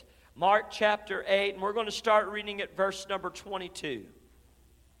Mark chapter 8, and we're going to start reading at verse number 22.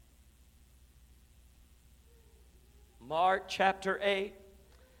 Mark chapter 8,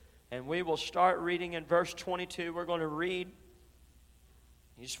 and we will start reading in verse 22. We're going to read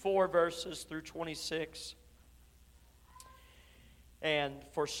these 4 verses through 26. And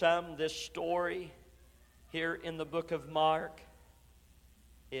for some, this story here in the book of Mark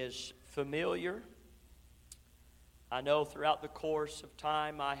is familiar. I know throughout the course of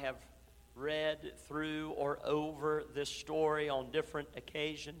time I have read through or over this story on different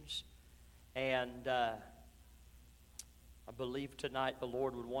occasions. And I believe tonight the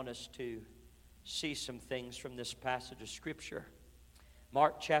Lord would want us to see some things from this passage of Scripture.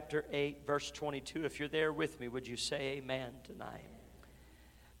 Mark chapter 8, verse 22. If you're there with me, would you say amen tonight?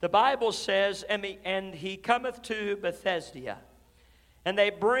 The Bible says, and he cometh to Bethesda, and they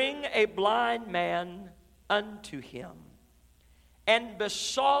bring a blind man unto him, and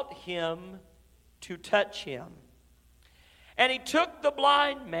besought him to touch him. And he took the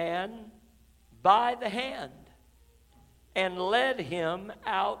blind man by the hand, and led him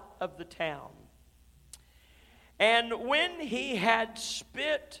out of the town. And when he had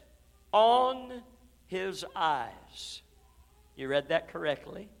spit on his eyes, you read that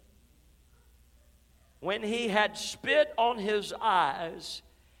correctly. When he had spit on his eyes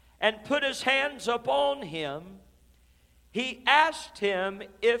and put his hands upon him, he asked him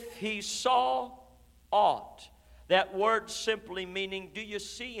if he saw aught. That word simply meaning, do you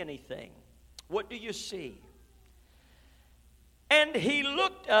see anything? What do you see? And he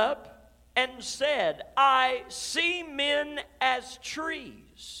looked up and said, I see men as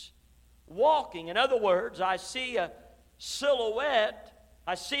trees walking. In other words, I see a silhouette.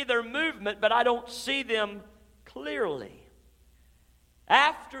 I see their movement, but I don't see them clearly.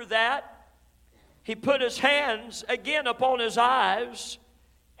 After that, he put his hands again upon his eyes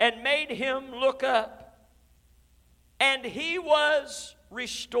and made him look up. And he was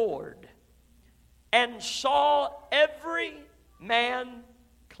restored and saw every man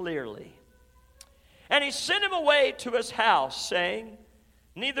clearly. And he sent him away to his house, saying,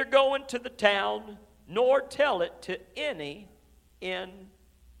 neither go into the town, nor tell it to any in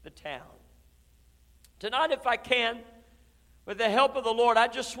the town. Tonight, if I can, with the help of the Lord, I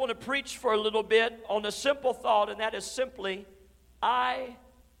just want to preach for a little bit on a simple thought, and that is simply, I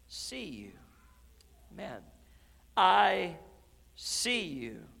see you. Amen. I see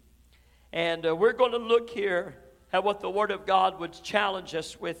you. And we're going to look here at what the Word of God would challenge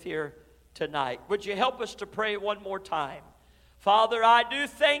us with here tonight. Would you help us to pray one more time? Father, I do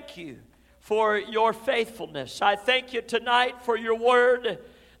thank you for your faithfulness. I thank you tonight for your Word,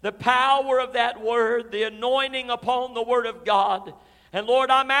 the power of that Word, the anointing upon the Word of God. And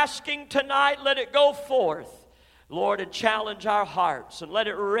Lord, I'm asking tonight, let it go forth, Lord, and challenge our hearts, and let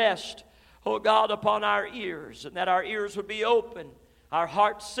it rest, oh God, upon our ears, and that our ears would be open, our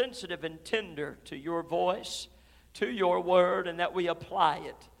hearts sensitive and tender to your voice, to your Word, and that we apply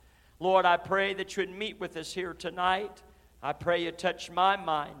it. Lord, I pray that you would meet with us here tonight. I pray you touch my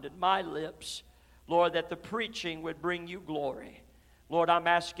mind and my lips. Lord, that the preaching would bring you glory. Lord, I'm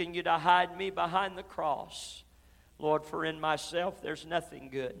asking you to hide me behind the cross. Lord, for in myself there's nothing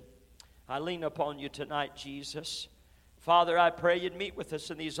good. I lean upon you tonight, Jesus. Father, I pray you'd meet with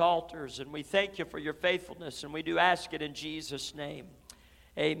us in these altars, and we thank you for your faithfulness, and we do ask it in Jesus' name.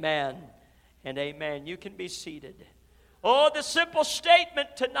 Amen and amen. You can be seated. Oh, the simple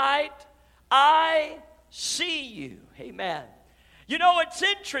statement tonight, I see you. Amen. You know, it's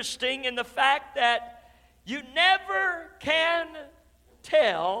interesting in the fact that you never can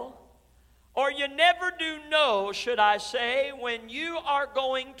tell, or you never do know, should I say, when you are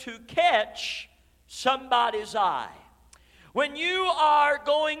going to catch somebody's eye. When you are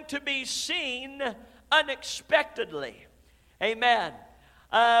going to be seen unexpectedly. Amen.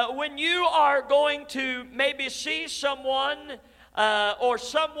 When you are going to maybe see someone or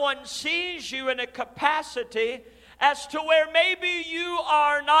someone sees you in a capacity as to where maybe you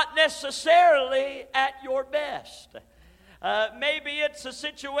are not necessarily at your best. Maybe it's a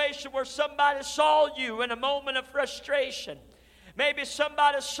situation where somebody saw you in a moment of frustration. Maybe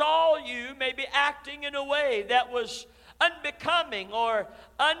somebody saw you maybe acting in a way that was unbecoming or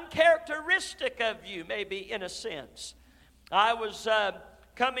uncharacteristic of you, maybe in a sense. I was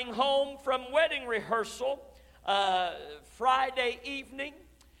coming home from wedding rehearsal Friday evening,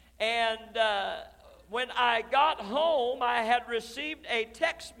 and when I got home, I had received a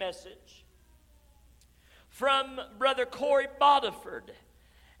text message from Brother Corey Bodiford.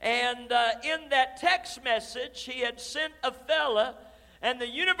 And in that text message, he had sent a fella and the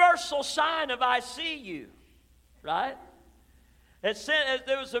universal sign of I see you, right?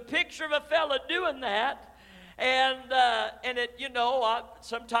 There was a picture of a fella doing that, and it,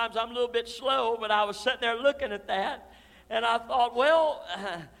 sometimes I'm a little bit slow, but I was sitting there looking at that, and I thought, well,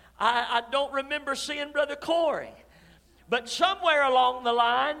 I don't remember seeing Brother Corey, but somewhere along the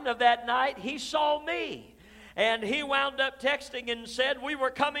line of that night, he saw me, and he wound up texting and said, we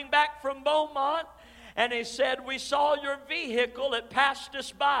were coming back from Beaumont, and he said, we saw your vehicle, it passed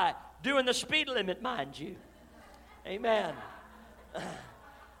us by, doing the speed limit, mind you. Amen.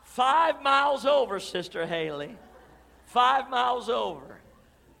 5 miles over, Sister Haley. 5 miles over.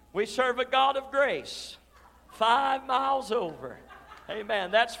 We serve a God of grace. 5 miles over.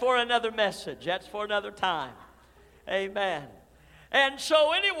 Amen. That's for another message. That's for another time. Amen. And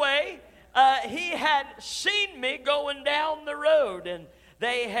so anyway, he had seen me going down the road, and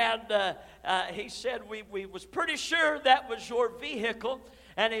they had, he said, we was pretty sure that was your vehicle.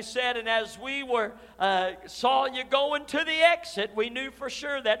 And he said, and as we saw you going to the exit, we knew for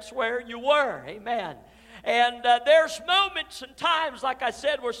sure that's where you were. Amen. And there's moments and times, like I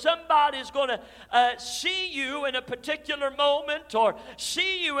said, where somebody's going to see you in a particular moment or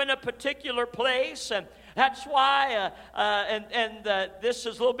see you in a particular place. And that's why, this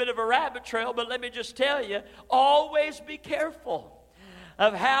is a little bit of a rabbit trail, but let me just tell you, always be careful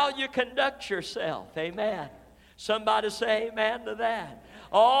of how you conduct yourself. Amen. Somebody say amen to that.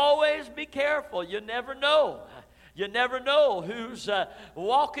 Always be careful. You never know. You never know who's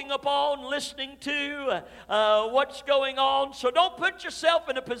walking upon, listening to, what's going on. So don't put yourself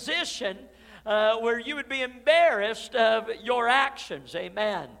in a position where you would be embarrassed of your actions.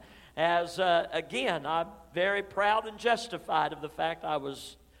 Amen. As, again, I'm very proud and justified of the fact I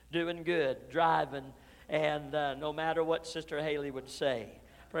was doing good, driving, and no matter what Sister Haley would say.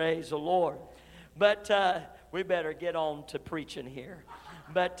 Praise the Lord. But we better get on to preaching here.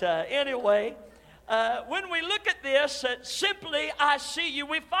 But anyway, when we look at this, simply, I see you.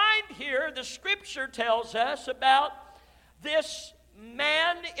 We find here, the Scripture tells us about this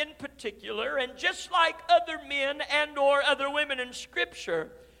man in particular, and just like other men and or other women in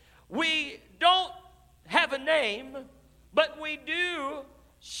Scripture, we don't have a name, but we do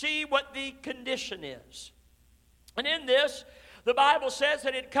see what the condition is. And in this, the Bible says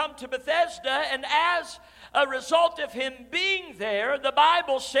that it come to Bethesda, and as a result of him being there, the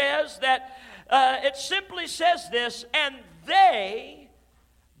Bible says that it simply says this, and they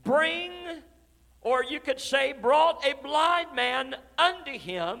bring, or you could say brought a blind man unto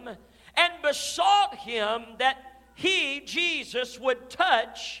him and besought him that he, Jesus, would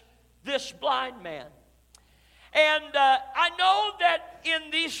touch this blind man. And I know that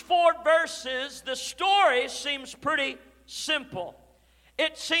in these 4 verses, the story seems pretty simple.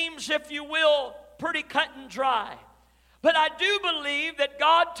 It seems, if you will, pretty cut and dry. But I do believe that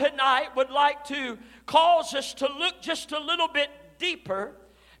God tonight would like to cause us to look just a little bit deeper,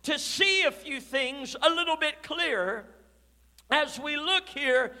 to see a few things a little bit clearer as we look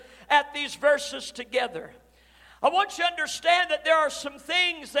here at these verses together. I want you to understand that there are some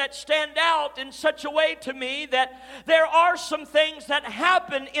things that stand out in such a way to me that there are some things that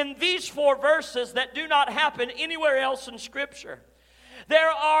happen in these 4 verses that do not happen anywhere else in Scripture.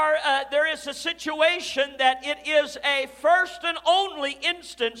 There is a situation that it is a first and only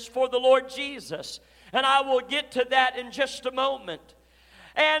instance for the Lord Jesus. And I will get to that in just a moment.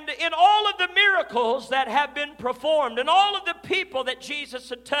 And in all of the miracles that have been performed, and all of the people that Jesus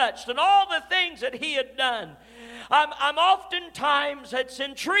had touched, and all the things that he had done, I'm oftentimes, it's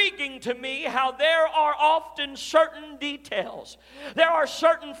intriguing to me how there are often certain details. There are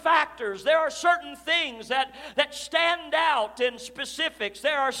certain factors. There are certain things that stand out in specifics.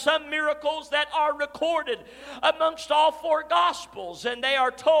 There are some miracles that are recorded amongst all 4 Gospels, and they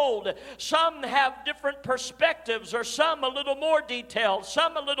are told. Some have different perspectives, or some a little more detailed,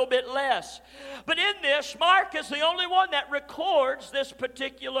 some a little bit less. But in this, Mark is the only one that records this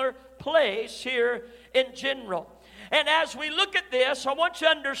particular place here in general. And as we look at this, I want you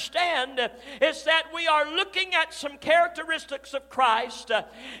to understand is that we are looking at some characteristics of Christ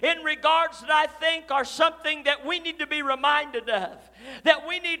in regards that I think are something that we need to be reminded of, that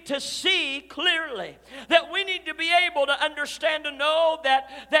we need to see clearly, that we need to be able to understand and know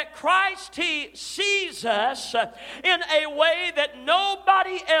that Christ, he sees us in a way that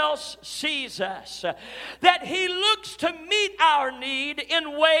nobody else sees us, that he looks to meet our need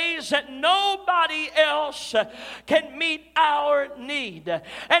in ways that nobody else can meet our need.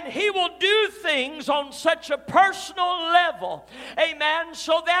 And he will do things on such a personal level, amen,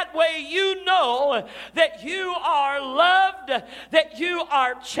 so that way you know that you are loved, that you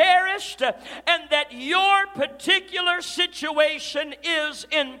are cherished, and that your particular situation is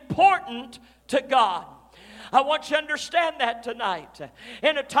important to God. I want you to understand that tonight.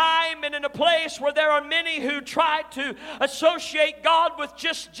 In a time and in a place where there are many who try to associate God with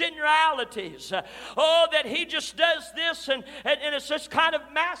just generalities. Oh, that He just does this and it's just kind of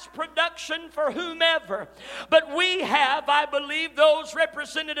mass production for whomever. But we have, I believe, those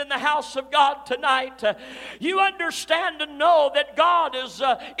represented in the house of God tonight. You understand and know that God is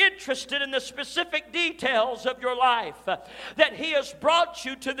interested in the specific details of your life. That He has brought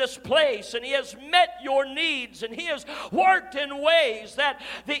you to this place and He has met your needs and He has worked in ways that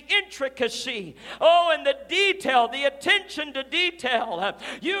the intricacy, and the detail, the attention to detail,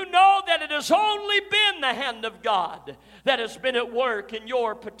 you know that it has only been the hand of God that has been at work in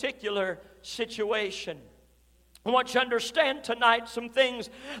your particular situation. I want you to understand tonight some things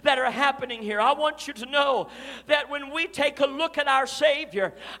that are happening here. I want you to know that when we take a look at our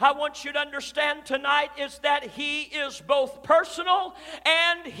Savior, I want you to understand tonight is that He is both personal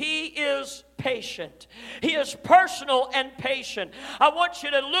and He is patient. He is personal and patient. I want you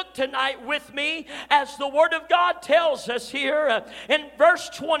to look tonight with me as the Word of God tells us here in verse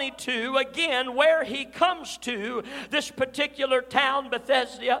 22, again, where He comes to this particular town,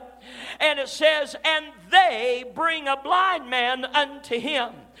 Bethesda, and it says, and they bring a blind man unto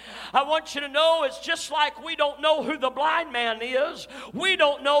Him. I want you to know it's just like we don't know who the blind man is. We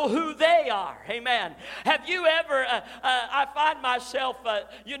don't know who they are. Amen. Have you ever, I find myself,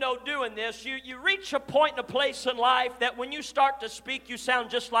 doing this. You reach a point in a place in life that when you start to speak, you sound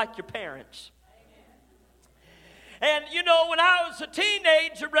just like your parents. And, when I was a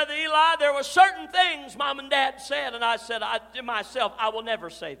teenager, Brother Eli, there were certain things Mom and Dad said, and I said to myself, I will never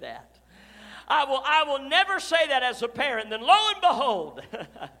say that. I will never say that as a parent. Then lo and behold,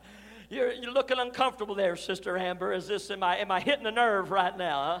 you're looking uncomfortable there, Sister Amber. Am I hitting a nerve right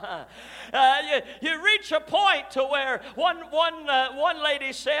now? You reach a point to where one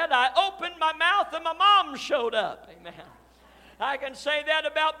lady said, I opened my mouth and my mom showed up. Amen. I can say that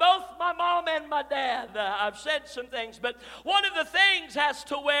about both my mom and my dad. I've said some things, but one of the things as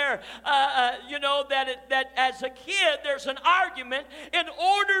to where, that as a kid there's an argument in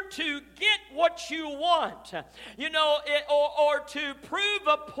order to get what you want, or to prove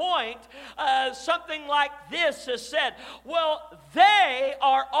a point. Something like this is said, well, they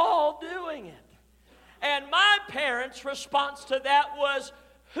are all doing it. And my parents' response to that was,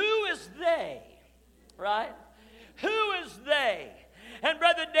 who is they? Right? Who is they? And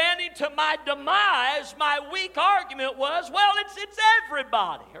Brother Danny, to my demise, my weak argument was, well, it's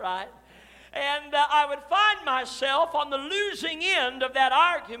everybody, right? And I would find myself on the losing end of that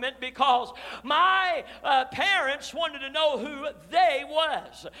argument because my parents wanted to know who they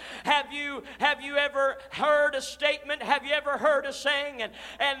was. Have you ever heard a statement? Have you ever heard a saying?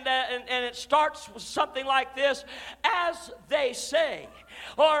 And it starts with something like this: as they say.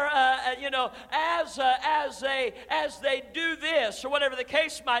 Or as they do this, or whatever the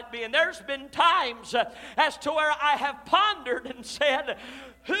case might be. And there's been times as to where I have pondered and said,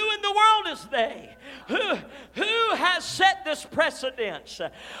 who in the world is they? Who has set this precedence?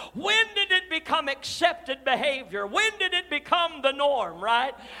 When did it become accepted behavior? When did it become the norm,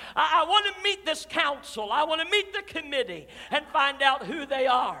 right? I want to meet this council. I want to meet the committee and find out who they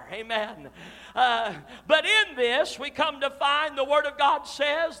are. Amen. But in this, we come to find the Word of God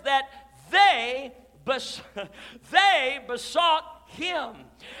says that they besought Him.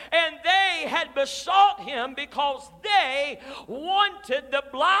 And they had besought Him because they wanted the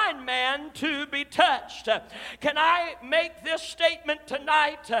blind man to be touched. Can I make this statement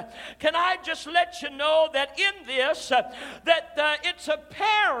tonight? Can I just let you know that in this, it's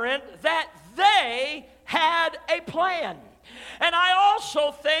apparent that they had a plan. And I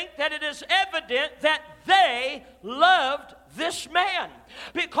also think that it is evident that they loved this man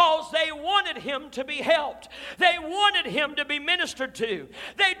because they wanted him to be helped. They wanted him to be ministered to.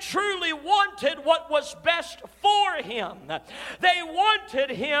 They truly wanted what was best for him. They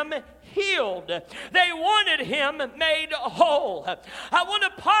wanted him healed. They wanted him made whole. I want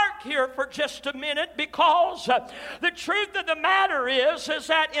to park here for just a minute because the truth of the matter is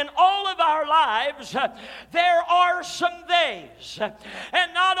that in all of our lives there are some theys.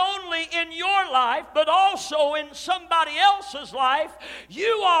 And not only in your life but also in somebody else's life,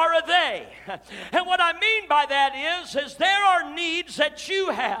 you are a they. And what I mean by that is there are needs that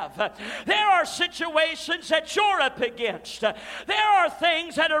you have. There are situations that you're up against. There are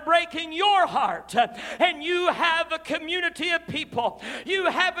things that are breaking breaking your heart, and you have a community of people, you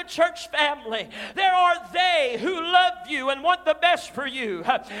have a church family, there are they who love you and want the best for you.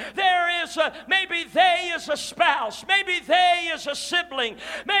 There is maybe they is a spouse, maybe they is a sibling,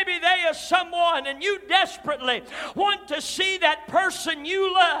 maybe they is someone, and you desperately want to see that person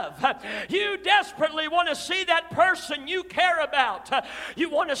you love. You desperately want to see that person you care about. You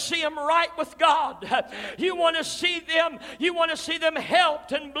want to see them right with God. You want to see them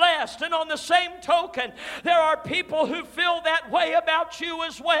helped and blessed. And on the same token, there are people who feel that way about you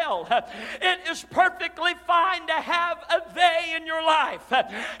as well. It is perfectly fine to have a they in your life.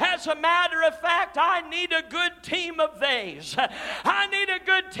 As a matter of fact, I need a good team of theys. I need a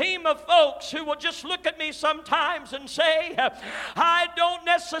good team of folks who will just look at me sometimes and say, I don't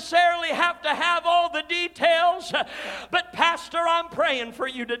necessarily have to have all the details, but Pastor, I'm praying for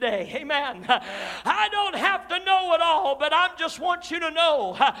you today. Amen. I don't have to know it all, but I just want you to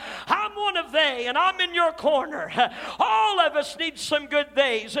know I'm one of they, and I'm in your corner. All of us need some good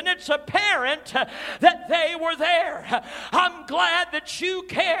theys, and it's apparent that they were there. I'm glad that you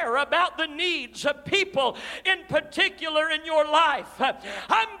care about the needs of people in particular in your life.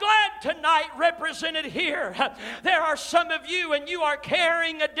 I'm glad tonight represented here, there are some of you, and you are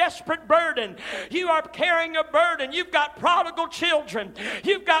carrying a desperate burden. You are carrying a burden. You've got prodigal children.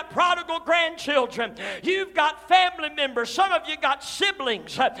 You've got prodigal grandchildren. You've got family members. Some of you got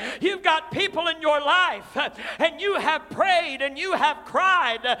siblings. You've got people in your life, and you have prayed and you have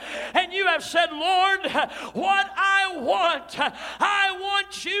cried and you have said, Lord, what I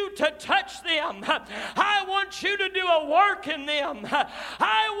want you to touch them. I want you to do a work in them.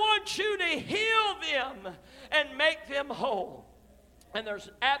 I want you to heal them and make them whole. And there's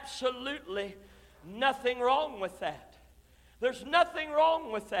absolutely nothing wrong with that. There's nothing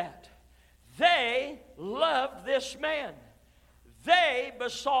wrong with that. They loved this man. They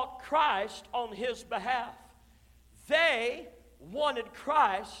besought Christ on his behalf. They wanted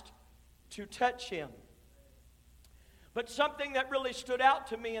Christ to touch him. But something that really stood out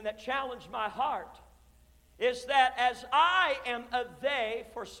to me and that challenged my heart is that as I am a they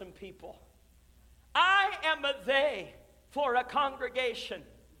for some people, I am a they for a congregation.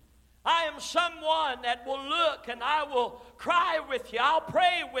 I am someone that will look and I will cry with you. I'll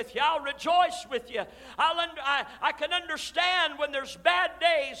pray with you. I'll rejoice with you. I can understand when there's bad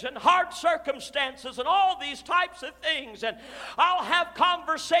days and hard circumstances and all these types of things. And I'll have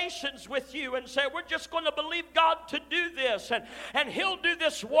conversations with you and say, we're just going to believe God to do this. And He'll do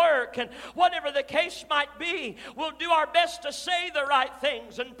this work. And whatever the case might be, we'll do our best to say the right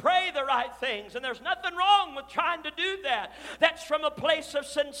things and pray the right things. And there's nothing wrong with trying to do that. That's from a place of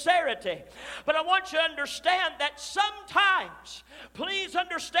sincerity. But I want you to understand that sometimes, please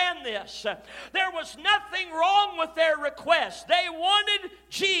understand this, there was nothing wrong with their request. They wanted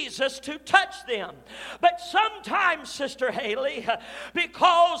Jesus to touch them. But sometimes, Sister Haley,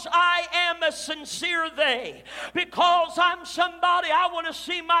 because I am a sincere they, because I'm somebody I want to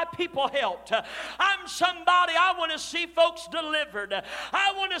see my people helped, I'm somebody I want to see folks delivered,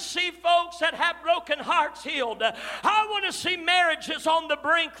 I want to see folks that have broken hearts healed, I want to see marriages on the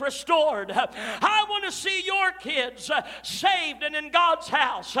brink restored, I want to see your kids saved and in God's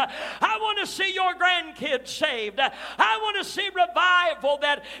house, I want to see your grandkids saved, I want to see revival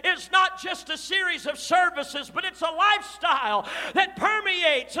that is not just a series of services, but it's a lifestyle that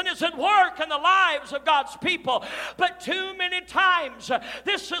permeates and is at work in the lives of God's people. But too many times,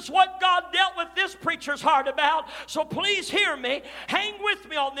 this is what God dealt with this preacher's heart about, so please hear me, hang with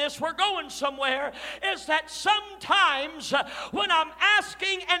me on this, we're going somewhere, is that sometimes when I'm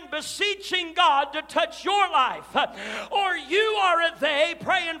asking and beseeching God to touch your life, or you are a they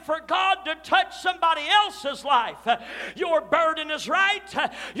praying for God to touch somebody else's life, your burden is right,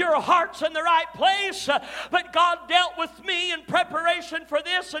 your heart's in the right place, but God dealt with me in preparation for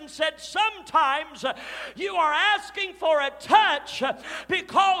this and said sometimes you are asking for a touch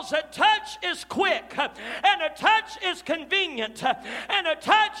because a touch is quick and a touch is convenient and a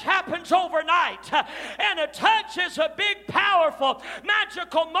touch happens overnight and a touch is a big, powerful,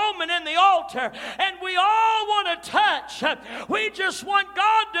 magical moment in the altar, and we all want to touch. We just want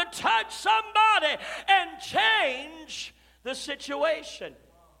God to touch somebody and change the situation.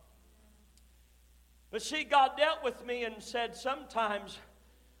 But see, God dealt with me and said, sometimes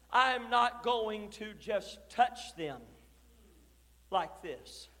I'm not going to just touch them like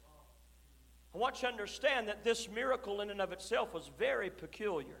this. I want you to understand that this miracle in and of itself was very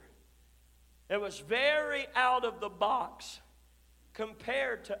peculiar. It was very out of the box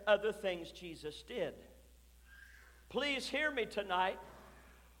compared to other things Jesus did. Please hear me tonight.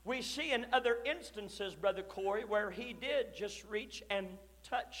 We see in other instances, Brother Corey, where he did just reach and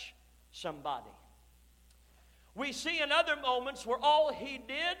touch somebody. We see in other moments where all he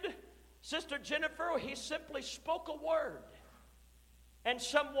did, Sister Jennifer, he simply spoke a word and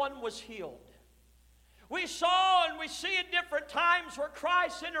someone was healed. We saw and we see at different times where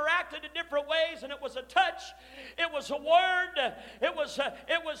Christ interacted in different ways, and it was a touch, it was a word, it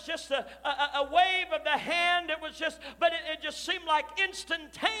was just a wave of the hand, but it just seemed like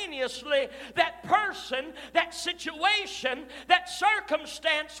instantaneously that person, that situation, that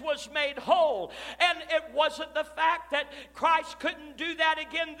circumstance was made whole. And it wasn't the fact that Christ couldn't do that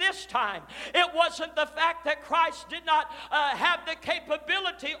again this time. It wasn't the fact that Christ did not have the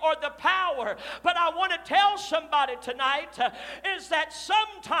capability or the power, but I want to tell somebody tonight is that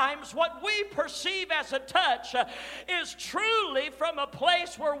sometimes what we perceive as a touch is truly from a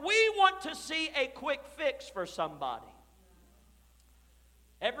place where we want to see a quick fix for somebody.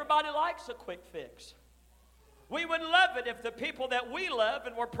 Everybody likes a quick fix. We would love it if the people that we love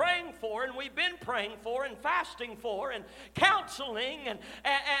and we're praying for and we've been praying for and fasting for and counseling and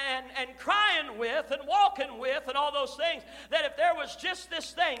crying with and walking with and all those things, that if there was just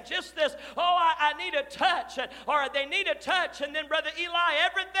this thing, just this, I need a touch, or they need a touch, and then Brother Eli,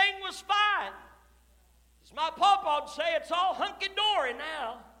 everything was fine. As my papa would say, it's all hunky-dory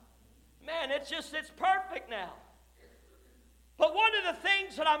now. Man, it's perfect now. But one of the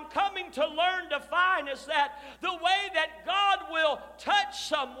things that I'm coming to learn to find is that the way that God will touch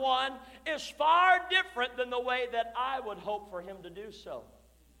someone is far different than the way that I would hope for him to do so.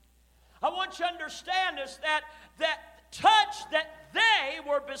 I want you to understand is that touch that they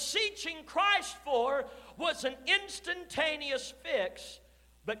were beseeching Christ for was an instantaneous fix,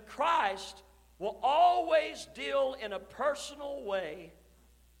 but Christ will always deal in a personal way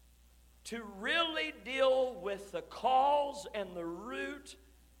to really deal with the cause and the root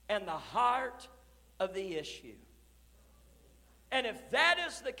and the heart of the issue. And if that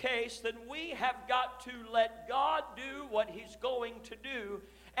is the case, then we have got to let God do what he's going to do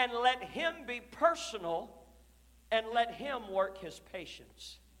and let him be personal and let him work his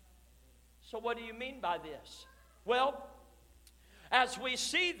patience. So what do you mean by this? Well, as we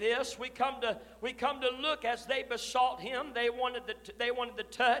see this, we come to look as they besought him. They wanted the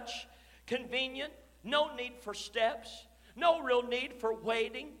touch. Convenient, no need for steps, no real need for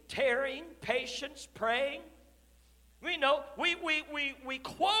waiting, tarrying, patience, praying. We know, we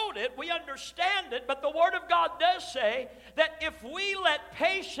quote it, we understand it, but the Word of God does say that if we let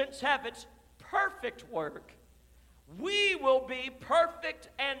patience have its perfect work, we will be perfect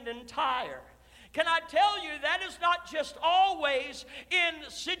and entire. Can I tell you, that is not just always in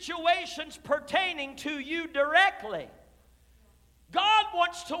situations pertaining to you directly. God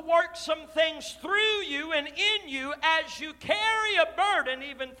wants to work some things through you and in you as you carry a burden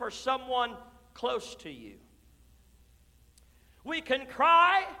even for someone close to you. We can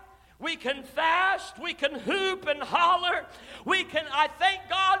cry, we can fast, we can hoop and holler. I thank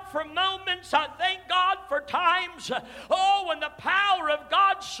God for moments, I thank God for times, when the power of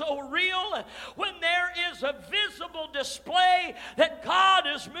God's so real, when there is a visible display that God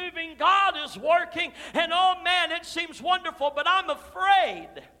is moving, God is working, and oh man, it seems wonderful, but I'm afraid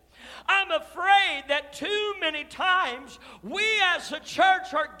that too many times we as a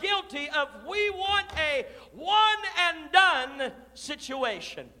church are guilty of we want a one and done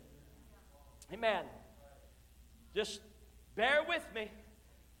situation. Amen. Just bear with me.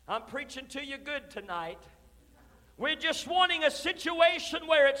 I'm preaching to you good tonight. We're just wanting a situation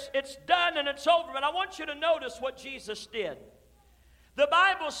where it's done and it's over. But I want you to notice what Jesus did. The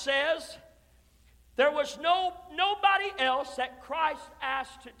Bible says there was nobody else that Christ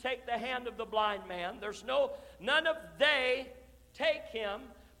asked to take the hand of the blind man. None of they take him.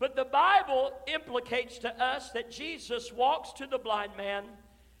 But the Bible implicates to us that Jesus walks to the blind man,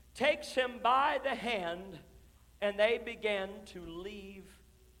 takes him by the hand, and they began to leave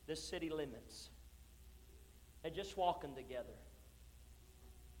the city limits. They're just walking together.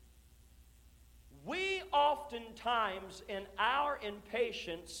 We oftentimes, in our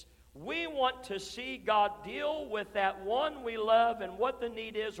impatience, we want to see God deal with that one we love and what the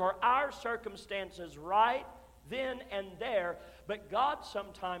need is, or our circumstances right then and there. But God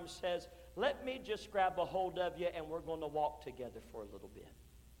sometimes says, let me just grab a hold of you and we're going to walk together for a little bit.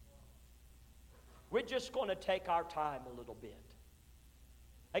 We're just going to take our time a little bit.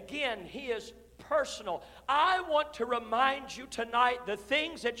 Again, he is personal. I want to remind you tonight the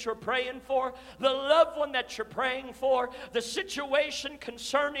things that you're praying for, the loved one that you're praying for, the situation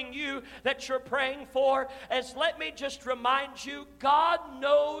concerning you that you're praying for, as let me just remind you, God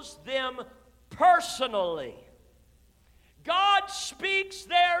knows them personally. God speaks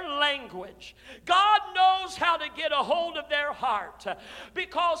their language. language. God knows how to get a hold of their heart.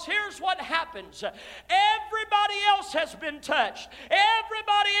 Because here's what happens. Everybody else has been touched.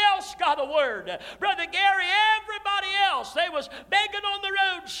 Everybody else got a word. Brother Gary, everybody else, they was begging on the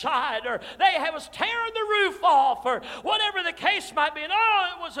roadside, or they was tearing the roof off, or whatever the case might be. And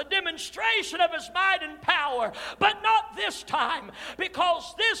it was a demonstration of His might and power. But not this time,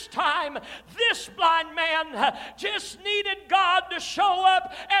 because this time, this blind man just needed God to show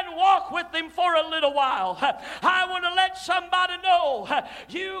up and walk with him for a little while. I want to let somebody know,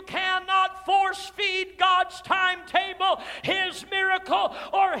 you cannot force feed God's timetable, His miracle,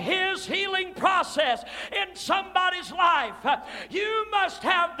 or His healing process in somebody's life. You must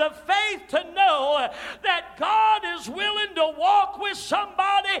have the faith to know that God is willing to walk with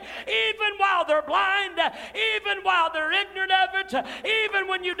somebody even while they're blind, even while they're ignorant of it, even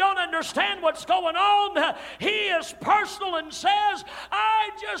when you don't understand what's going on. He is personal and says, I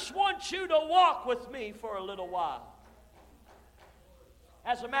just want you to walk with me for a little while.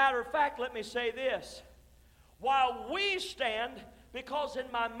 As a matter of fact, let me say this. While we stand, because in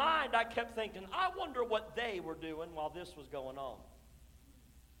my mind I kept thinking, I wonder what they were doing while this was going on.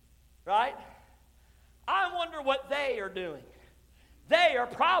 Right? I wonder what they are doing. They are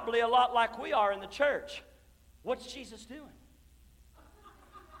probably a lot like we are in the church. What's Jesus doing?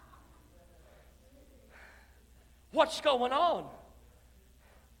 What's going on?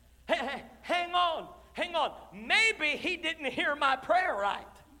 Hey, hang on. Maybe He didn't hear my prayer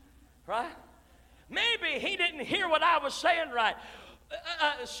right? Maybe He didn't hear what I was saying right.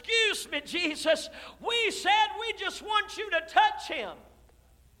 Excuse me, Jesus. We said we just want you to touch him.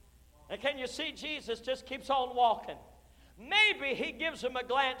 And can you see Jesus just keeps on walking? Maybe He gives him a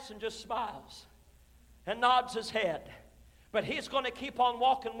glance and just smiles and nods his head. But He's going to keep on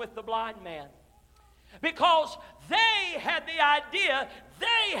walking with the blind man. Because they had the idea,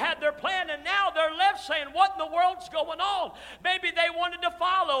 they had their plan, and now they're left saying, what in the world's going on? Maybe they wanted to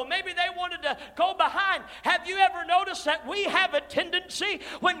follow. Maybe they wanted to go behind. Have you ever noticed that we have a tendency,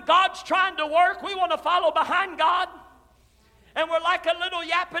 when God's trying to work, we want to follow behind God? And we're like a little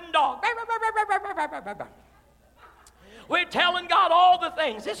yapping dog. We're telling God all the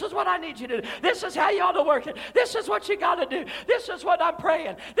things. This is what I need you to do. This is how you ought to work it. This is what you got to do. This is what I'm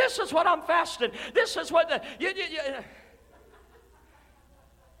praying. This is what I'm fasting. This is what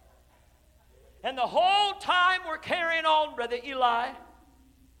And the whole time we're carrying on, Brother Eli,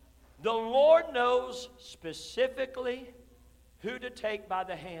 the Lord knows specifically who to take by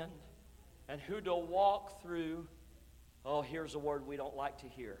the hand and who to walk through. Oh, here's a word we don't like to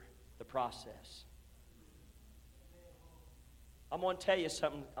hear, the process. I'm going to tell you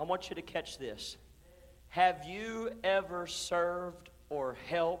something. I want you to catch this. Have you ever served or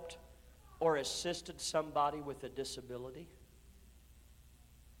helped or assisted somebody with a disability?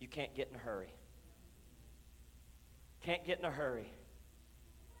 You can't get in a hurry. Can't get in a hurry.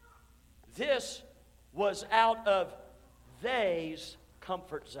 This was out of they's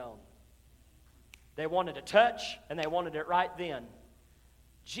comfort zone. They wanted to touch, and they wanted it right then.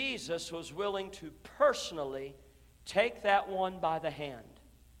 Jesus was willing to personally take that one by the hand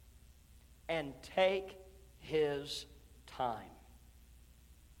and take His time.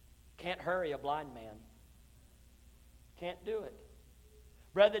 Can't hurry a blind man. Can't do it.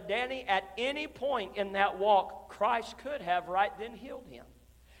 Brother Danny, at any point in that walk, Christ could have right then healed him.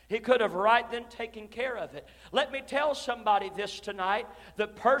 He could have right then taken care of it. Let me tell somebody this tonight. The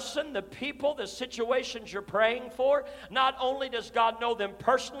person, the people, the situations you're praying for, not only does God know them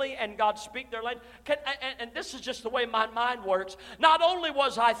personally and God speak their language, and this is just the way my mind works, not only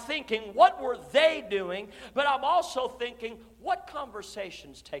was I thinking, what were they doing, but I'm also thinking, what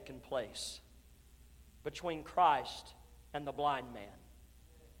conversations taken place between Christ and the blind man?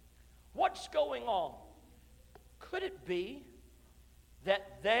 What's going on? Could it be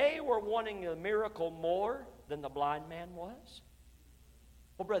that they were wanting a miracle more than the blind man was?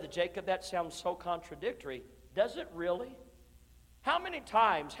 Well, Brother Jacob, that sounds so contradictory. Does it really? How many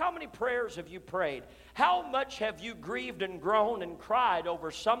times, how many prayers have you prayed? How much have you grieved and groaned and cried over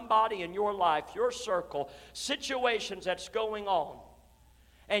somebody in your life, your circle, situations that's going on?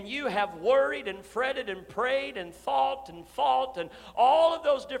 And you have worried and fretted and prayed and thought and fought and all of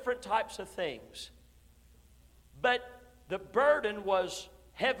those different types of things. But the burden was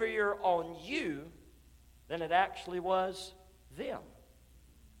heavier on you than it actually was them.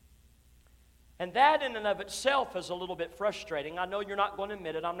 And that in and of itself is a little bit frustrating. I know you're not going to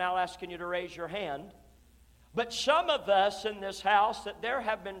admit it. I'm now asking you to raise your hand. But some of us in this house, that there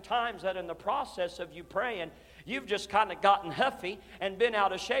have been times that in the process of you praying, you've just kind of gotten huffy and been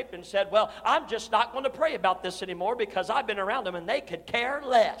out of shape and said, well, I'm just not going to pray about this anymore because I've been around them and they could care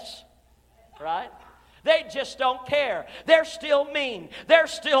less. right? They just don't care. They're still mean. They're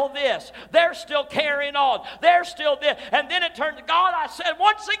still this. They're still carrying on. They're still this. And then it turned to God. I said,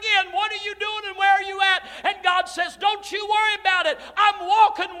 once again, what are you doing and where are you at? And God says, don't you worry about it. I'm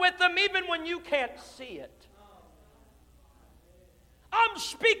walking with them even when you can't see it. I'm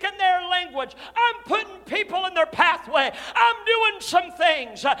speaking their language. I'm putting people in their pathway. I'm doing some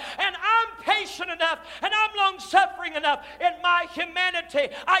things. And I'm patient enough and I'm long-suffering enough. In my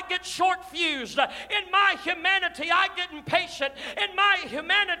humanity, I get short-fused. In my humanity, I get impatient. In my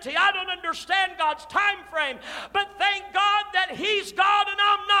humanity, I don't understand God's time frame. But thank God that He's God and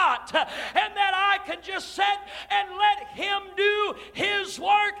I'm not. And that I can just sit and let Him do His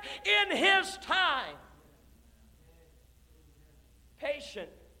work in His time. Patient.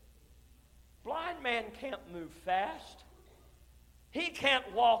 Blind man can't move fast. He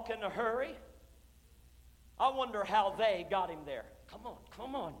can't walk in a hurry. I wonder how they got him there.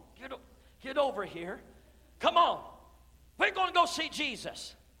 Come on. Get over here. Come on. We're going to go see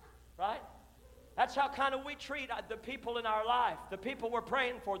Jesus. Right? That's how kind of we treat the people in our life. The people we're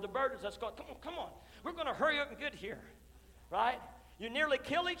praying for, the burdens. Let's go. Come on. We're going to hurry up and get here. Right? You nearly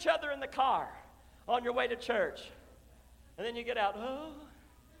kill each other in the car on your way to church. And then you get out, oh.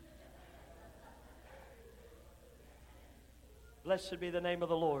 Blessed be the name of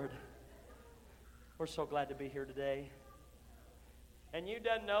the Lord. We're so glad to be here today. And you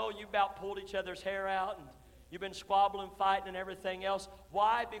done know you about pulled each other's hair out and you've been squabbling, fighting, and everything else.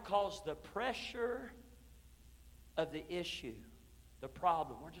 Why? Because the pressure of the issue, the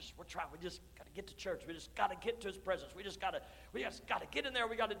problem. We're trying. We just got to get to church. We just got to get to His presence. We just got to get in there.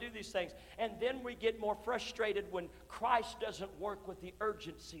 We got to do these things. And then we get more frustrated when Christ doesn't work with the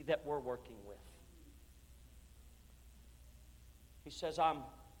urgency that we're working with. He says, I'm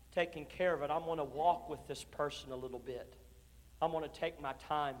taking care of it. I'm going to walk with this person a little bit. I'm going to take my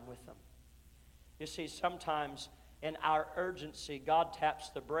time with them. You see, sometimes in our urgency, God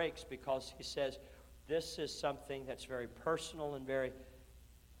taps the brakes because He says, this is something that's very personal and very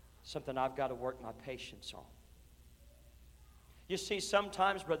something I've got to work my patience on. You see,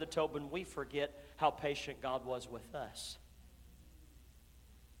 sometimes, Brother Tobin, we forget how patient God was with us.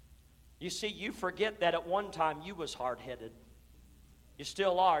 You see, you forget that at one time you was hard-headed. You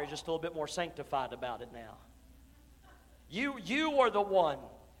still are. You're just a little bit more sanctified about it now. You were the one.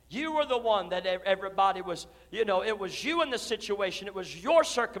 You were the one that everybody was, it was you in the situation. It was your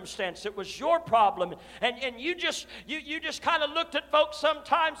circumstance. It was your problem. And you just kind of looked at folks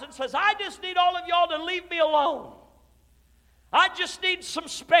sometimes and says, I just need all of y'all to leave me alone. I just need some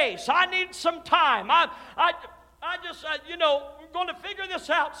space. I need some time. I'm going to figure this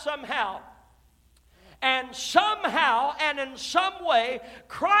out somehow. And somehow and in some way,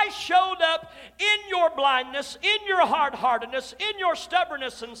 Christ showed up in your blindness, in your hard-heartedness, in your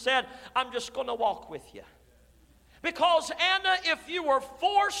stubbornness and said, I'm just going to walk with you. Because, Anna, if you were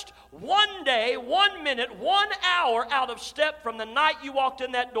forced 1 day, 1 minute, 1 hour out of step from the night you walked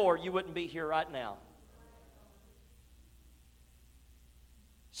in that door, you wouldn't be here right now.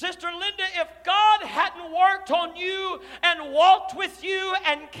 Sister Linda, if God hadn't worked on you and walked with you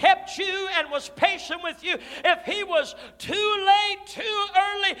and kept you and was patient with you, if He was too late, too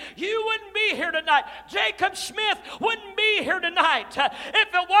early, you wouldn't be here tonight. Jacob Smith wouldn't be here tonight if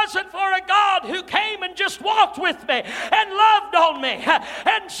it wasn't for a God who came and just walked with me and loved on me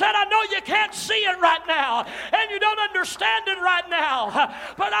and said, I know you can't see it right now and you don't understand it right now,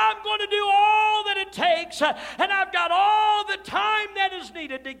 but I'm going to do all that it takes and I've got all the time that is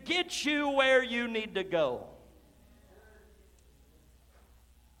needed to get you where you need to go.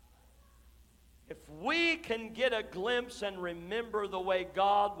 If we can get a glimpse and remember the way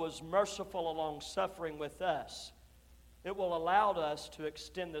God was merciful along suffering with us, it will allow us to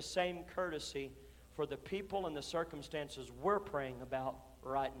extend the same courtesy for the people and the circumstances we're praying about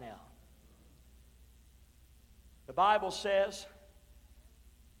right now. The Bible says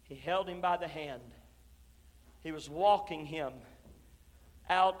He held him by the hand. He was walking him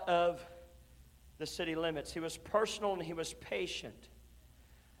out of the city limits. He was personal and He was patient.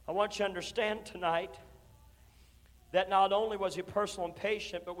 I want you to understand tonight that not only was He personal and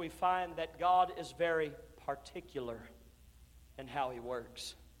patient, but we find that God is very particular in how He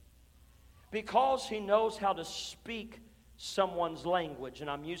works. Because He knows how to speak someone's language, and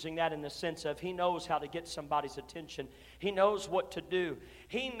I'm using that in the sense of He knows how to get somebody's attention. He knows what to do.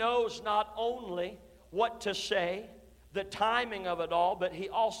 He knows not only what to say, the timing of it all, but He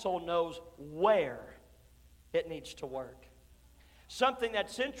also knows where it needs to work. Something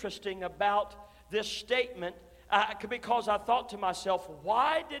that's interesting about this statement, because I thought to myself,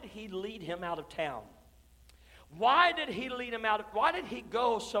 why did He lead him out of town? Why did he lead him out? Why did he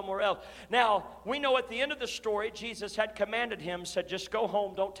go somewhere else? Now, we know at the end of the story, Jesus had commanded him, said, just go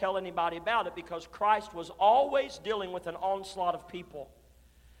home, don't tell anybody about it, because Christ was always dealing with an onslaught of people.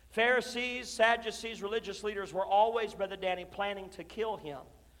 Pharisees, Sadducees, religious leaders were always, Brother Danny, planning to kill him.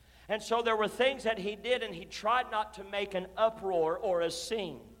 And so there were things that he did, and he tried not to make an uproar or a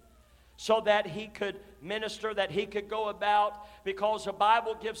scene, so that he could minister, that he could go about, because the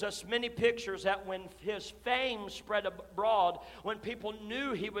Bible gives us many pictures that when his fame spread abroad, when people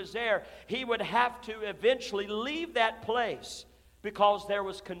knew he was there, he would have to eventually leave that place, because there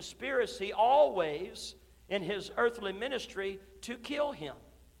was conspiracy always in his earthly ministry to kill him.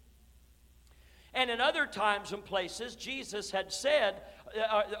 And in other times and places, Jesus had said,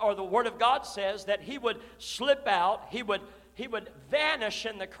 or the Word of God says, that he would slip out, he would vanish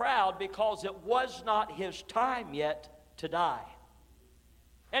in the crowd, because it was not his time yet to die.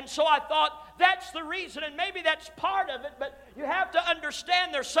 And so I thought, that's the reason, and maybe that's part of it, but you have to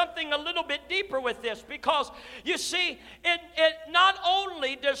understand there's something a little bit deeper with this, because you see, it not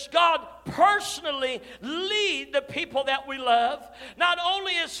only does God personally lead the people that we love, not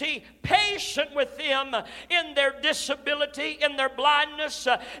only is he patient with them in their disability, in their blindness,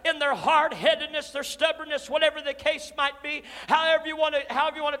 in their hard-headedness, their stubbornness, whatever the case might be, however you want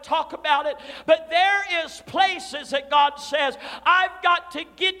to talk about it, but there is places that God says, I've got to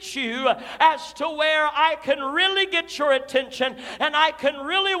get you as to where I can really get your attention, and I can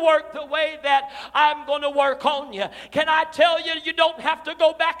really work the way that I'm going to work on you. Can I tell you, you don't have to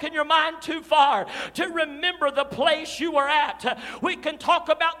go back in your mind too far to remember the place you were at. We can talk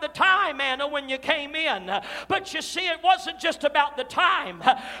about the time, Anna, when you came in, but you see, it wasn't just about the time,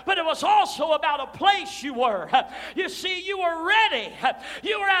 but it was also about a place you were. You see, you were ready.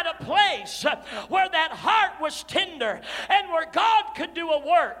 You were at a place where that heart was tender, and where God could do a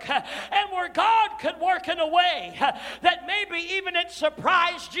work, and where God could work in a way that maybe even it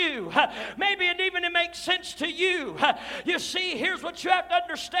surprised you. Maybe it even makes sense to you. You see, here's what you have to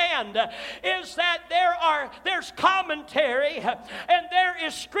understand, is that there's commentary, and there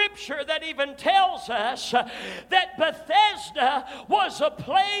is scripture that even tells us that Bethesda was a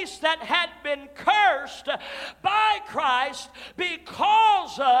place that had been cursed by Christ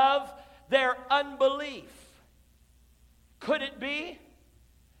because of their unbelief. Could it be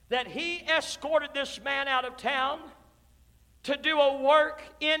that he escorted this man out of town to do a work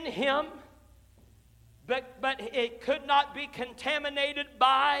in him, but it could not be contaminated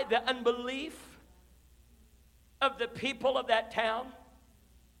by the unbelief of the people of that town?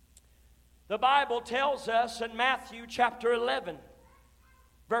 The Bible tells us in Matthew chapter 11,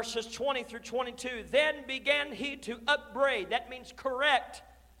 verses 20 through 22, then began he to upbraid, that means correct,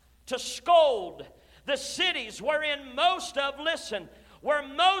 to scold the cities where most of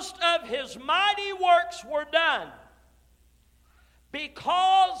his mighty works were done,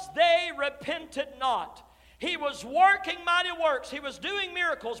 because they repented not. He was working mighty works. He was doing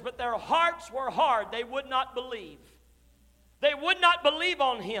miracles, but their hearts were hard. They would not believe. They would not believe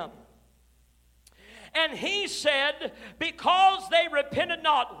on him. And he said, because they repented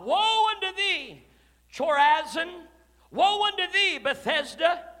not, woe unto thee, Chorazin, woe unto thee,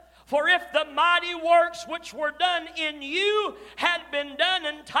 Bethesda, for if the mighty works which were done in you had been done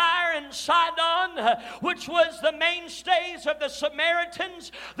in Tyre and Sidon, which was the mainstays of the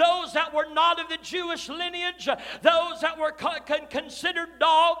Samaritans, those that were not of the Jewish lineage, those that were considered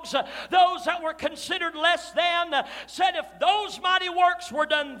dogs, those that were considered less than, said if those mighty works were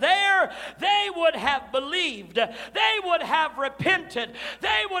done there, they would have believed. They would have repented.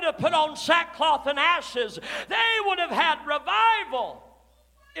 They would have put on sackcloth and ashes. They would have had revival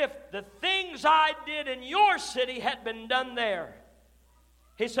if the things I did in your city had been done there.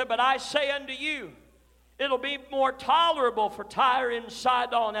 He said, but I say unto you, it'll be more tolerable for Tyre and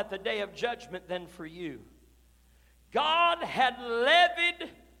Sidon at the day of judgment than for you. God had levied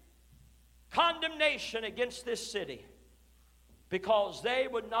condemnation against this city because they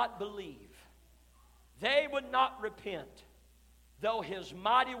would not believe. They would not repent, though his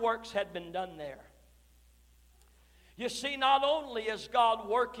mighty works had been done there. You see, not only is God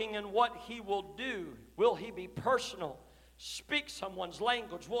working in what he will do, will he be personal, speak someone's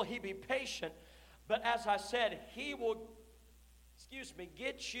language, will he be patient, but as I said, he will,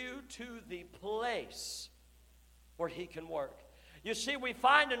 get you to the place where he can work. You see, we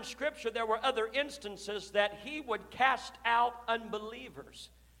find in Scripture there were other instances that he would cast out unbelievers.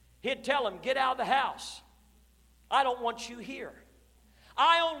 He'd tell them, get out of the house. I don't want you here.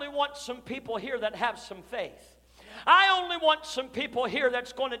 I only want some people here that have some faith. I only want some people here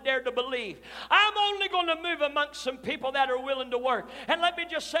that's going to dare to believe. I'm only going to move amongst some people that are willing to work. And let me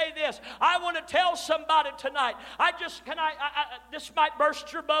just say this. I want to tell somebody tonight. This might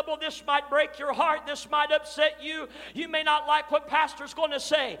burst your bubble. This might break your heart. This might upset you. You may not like what pastor's going to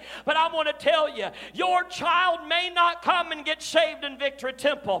say. But I want to tell you, your child may not come and get saved in Victory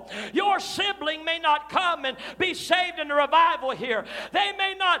Temple. Your sibling may not come and be saved in a revival here. They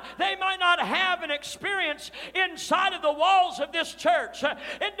might not have an experience inside of the walls of this church.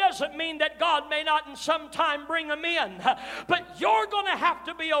 It doesn't mean that God may not in some time bring them in. But you're going to have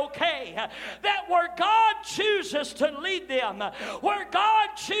to be okay that where God chooses to lead them, where God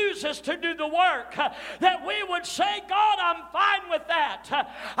chooses to do the work, that we would say, God, I'm fine with that.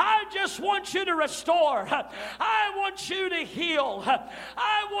 I just want you to restore. I want you to heal.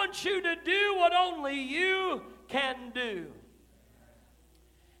 I want you to do what only you can do.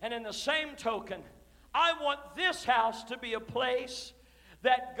 And in the same token, I want this house to be a place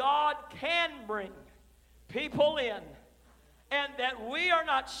that God can bring people in, and that we are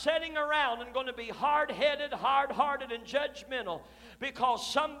not sitting around and going to be hard-headed, hard-hearted, and judgmental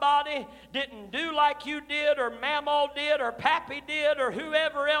because somebody didn't do like you did, or Mamaw did, or Pappy did, or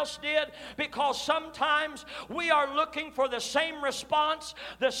whoever else did, because sometimes we are looking for the same response,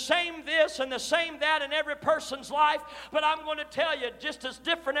 the same this and the same that in every person's life. But I'm going to tell you, just as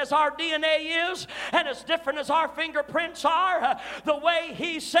different as our DNA is, and as different as our fingerprints are, the way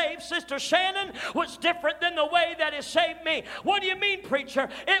He saved Sister Shannon was different than the way that He saved me. What do you mean, preacher?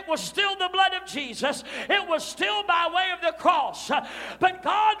 It was still the blood of Jesus. It was still by way of the cross. But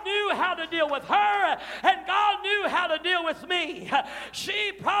God knew how to deal with her, and God knew how to deal with me.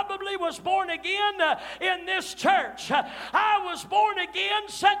 She probably was born again in this church. I was born again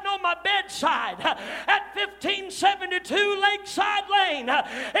sitting on my bedside at 1572 Lakeside Lane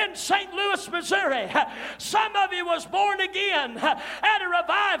in St. Louis, Missouri. Some of you was born again at a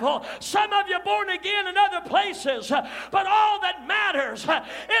revival. Some of you born again in other places. But all that matters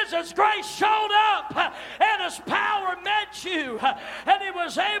is His grace showed up and His power met you, and He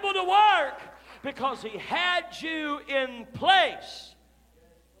was able to work because He had you in place.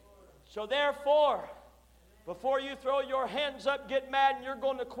 So therefore, before you throw your hands up, get mad, and you're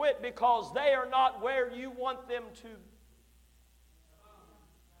going to quit because they are not where you want them to.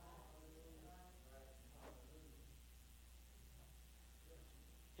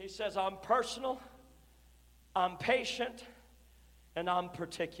 He says, I'm personal, I'm patient, and I'm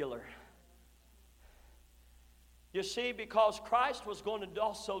particular. You see, because Christ was going to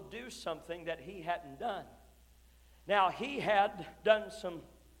also do something that He hadn't done. Now, He had done some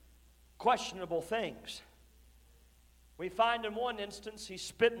questionable things. We find in one instance He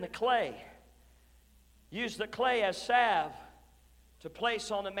spit in the clay, used the clay as salve to place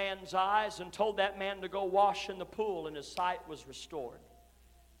on a man's eyes, and told that man to go wash in the pool, and his sight was restored.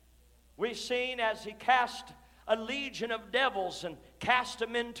 We've seen as He cast a legion of devils and cast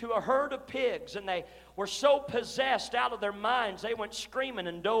them into a herd of pigs, and they were so possessed out of their minds they went screaming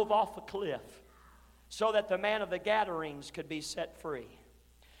and dove off a cliff so that the man of the Gadarenes could be set free.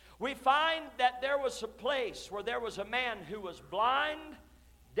 We find that there was a place where there was a man who was blind,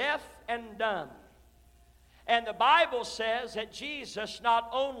 deaf, and dumb. And the Bible says that Jesus not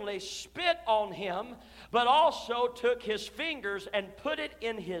only spit on him, but also took His fingers and put it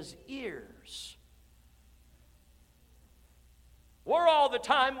in his ears. We're all the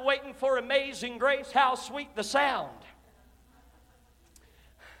time waiting for Amazing Grace, how sweet the sound.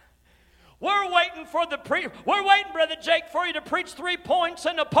 We're waiting, Brother Jake, for you to preach 3 points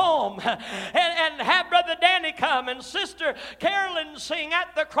in a poem and have Brother Danny come and Sister Carolyn sing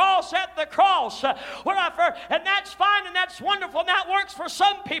at the cross, and that's fine and that's wonderful and that works for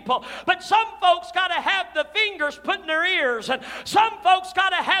some people. But some folks got to have the fingers put in their ears, and some folks got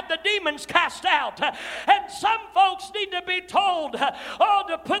to have the demons cast out, and some folks need to be told,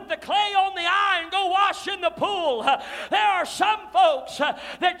 to put the clay on the eye and go wash in the pool. There are some folks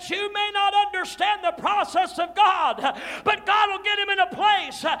that you may not understand the process of God, but God will get him in a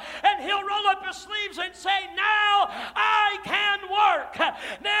place and He'll roll up His sleeves and say, now I can work,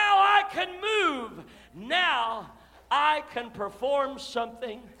 now I can move, now I can perform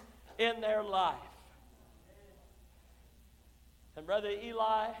something in their life. And Brother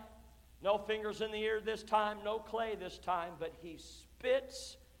Eli, no fingers in the ear this time, no clay this time, but he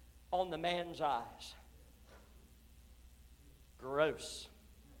spits on the man's eyes. Gross.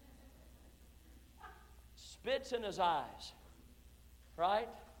 Spits in his eyes, right?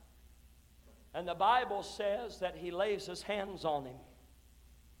 And the Bible says that he lays his hands on him.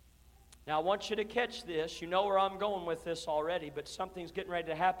 Now, I want you to catch this. You know where I'm going with this already, but something's getting ready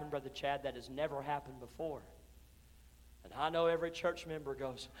to happen, Brother Chad, that has never happened before. And I know every church member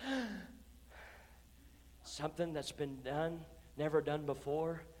goes, something that's been done, never done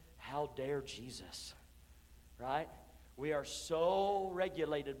before. How dare Jesus? Right? We are so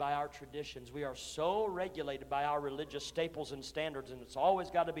regulated by our traditions. We are so regulated by our religious staples and standards, and it's always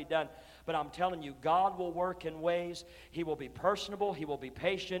got to be done. But I'm telling you, God will work in ways. He will be personable, He will be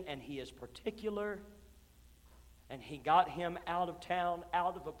patient, and He is particular. And He got him out of town,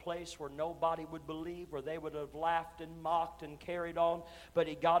 out of a place where nobody would believe, where they would have laughed and mocked and carried on. But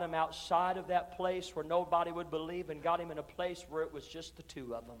He got him outside of that place where nobody would believe, and got him in a place where it was just the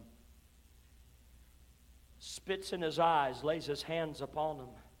two of them. Spits in his eyes, lays his hands upon him.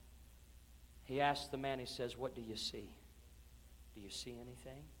 He asks the man, he says, "What do you see? Do you see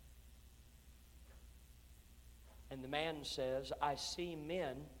anything?" And the man says, "I see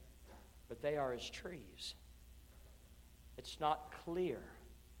men, but they are as trees. It's not clear.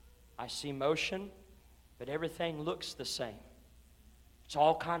 I see motion, but everything looks the same. It's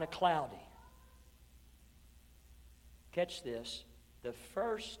all kind of cloudy." Catch this. The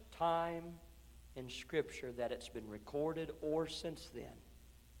first time in Scripture that it's been recorded, or since then,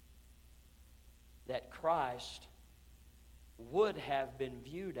 that Christ would have been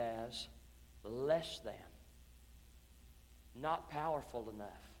viewed as less than, not powerful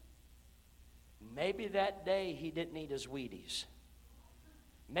enough. Maybe that day He didn't eat His Wheaties.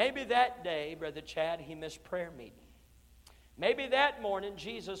 Maybe that day, Brother Chad, he missed prayer meeting. Maybe that morning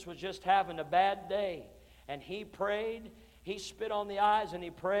Jesus was just having a bad day, and he prayed. He spit on the eyes and he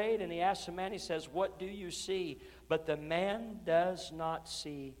prayed, and he asked the man, he says, "What do you see?" But the man does not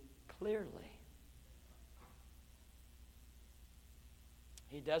see clearly.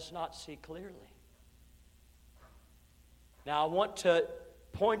 He does not see clearly. Now I want to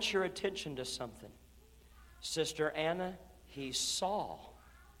point your attention to something. Sister Anna, he saw.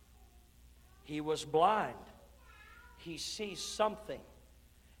 He was blind. He sees something.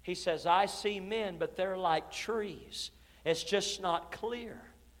 He says, "I see men, but they're like trees. It's just not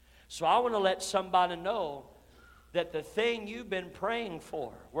clear." So I want to let somebody know that the thing you've been praying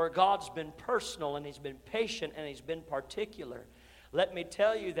for, where God's been personal and He's been patient and He's been particular, let me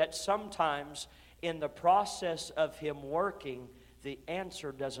tell you that sometimes in the process of Him working, the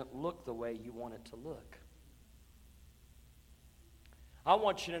answer doesn't look the way you want it to look. I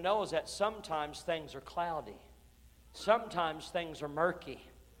want you to know is that sometimes things are cloudy. Sometimes things are murky.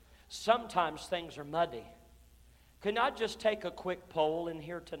 Sometimes things are muddy. Can I just take a quick poll in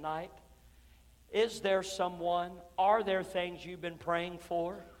here tonight? Is there someone, are there things you've been praying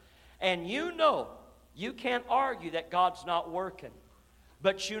for? And you know, you can't argue that God's not working.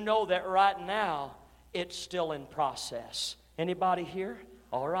 But you know that right now, it's still in process. Anybody here?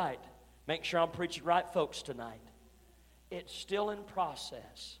 All right. Make sure I'm preaching right folks tonight. It's still in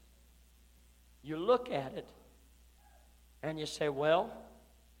process. You look at it, and you say, well,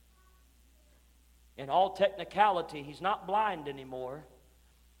 in all technicality, he's not blind anymore.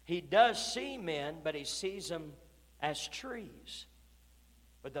 He does see men, but he sees them as trees.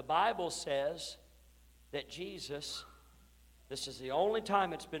 But the Bible says that Jesus, this is the only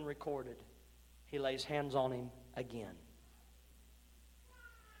time it's been recorded, He lays hands on him again.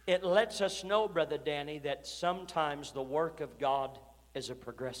 It lets us know, Brother Danny, that sometimes the work of God is a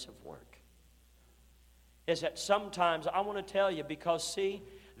progressive work. Is that sometimes, I want to tell you, because see,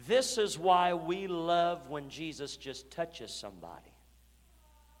 this is why we love when Jesus just touches somebody.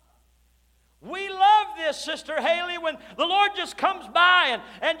 We love this, Sister Haley, when the Lord just comes by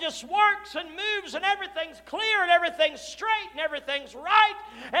and just works and moves and everything's clear and everything's straight and everything's right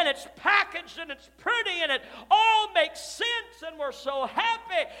and it's packaged and it's pretty and it all makes sense and we're so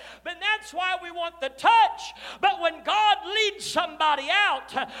happy. But that's why we want the touch. But when God leads somebody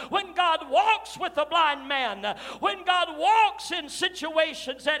out, when God walks with a blind man, when God walks in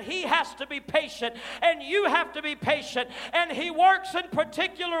situations that He has to be patient and you have to be patient and He works in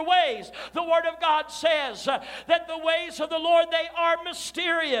particular ways, the Word of God says that the ways of the Lord, they are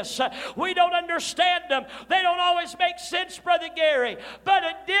mysterious. We don't understand them. They don't always make sense, Brother Gary. But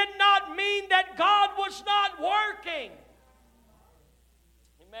it did not mean that God was not working.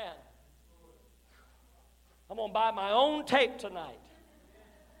 Amen. I'm going to buy my own tape tonight.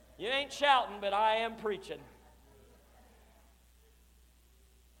 You ain't shouting, but I am preaching.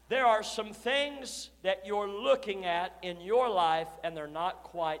 There are some things that you're looking at in your life and they're not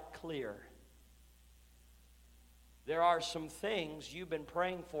quite clear. There are some things you've been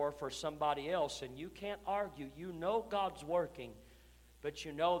praying for somebody else, and you can't argue. You know God's working, but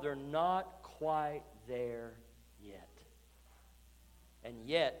you know they're not quite there yet. And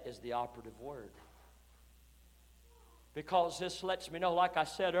yet is the operative word. Because this lets me know, like I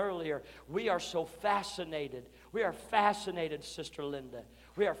said earlier, we are so fascinated. We are fascinated, Sister Linda.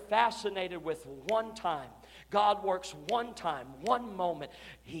 We are fascinated with one time. God works one time, one moment.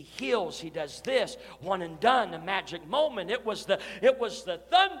 He heals, He does this, one and done, a magic moment. It was the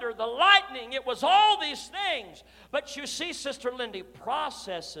thunder, the lightning, it was all these things. But you see, Sister Linda,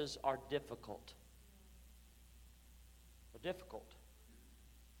 processes are difficult. They're difficult.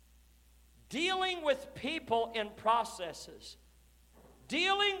 Dealing with people in processes,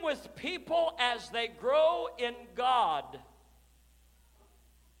 dealing with people as they grow in God,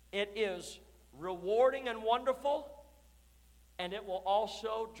 it is rewarding and wonderful, and it will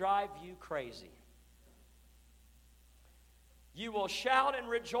also drive you crazy. You will shout and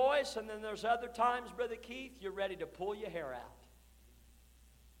rejoice, and then there's other times, Brother Keith, you're ready to pull your hair out.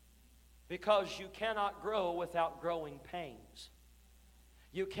 Because you cannot grow without growing pains.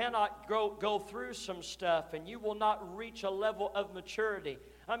 You cannot go through some stuff, and you will not reach a level of maturity.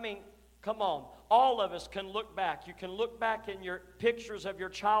 I mean, come on. All of us can look back. You can look back in your pictures of your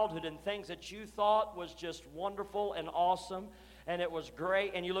childhood and things that you thought was just wonderful and awesome, and it was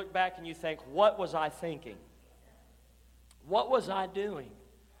great, and you look back and you think, what was I thinking? What was I doing?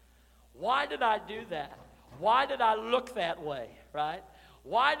 Why did I do that? Why did I look that way, right?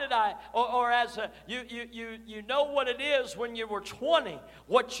 Why did I, or as a, you know what it is when you were 20,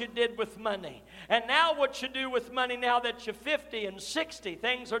 what you did with money. And now what you do with money now that you're 50 and 60,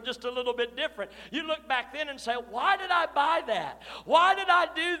 things are just a little bit different. You look back then and say, why did I buy that? Why did I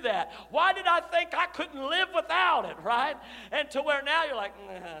do that? Why did I think I couldn't live without it, right? And to where now you're like,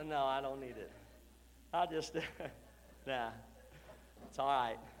 no, I don't need it. I just, nah, it's all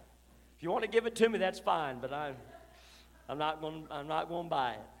right. If you want to give it to me, that's fine, but I'm not going to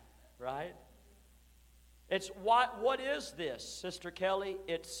buy it, right? It's what is this, Sister Kelly?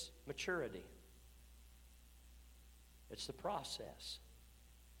 It's maturity. It's the process.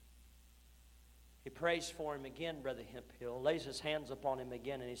 He prays for him again, Brother Hemphill, lays his hands upon him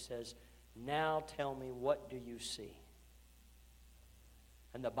again, and he says, now tell me, what do you see?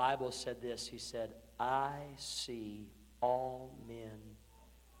 And the Bible said this. He said, I see all men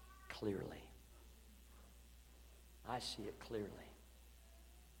clearly. I see it clearly.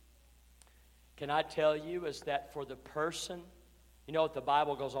 Can I tell you is that for the person, you know what the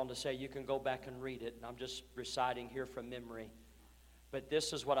Bible goes on to say, you can go back and read it, and I'm just reciting here from memory. But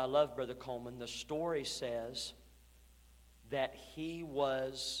this is what I love, Brother Coleman. The story says that he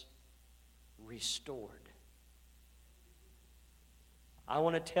was restored. I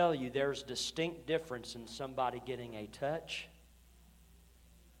want to tell you there's distinct difference in somebody getting a touch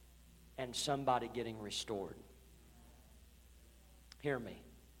and somebody getting restored. Hear me.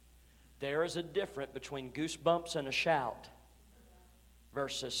 There is a difference between goosebumps and a shout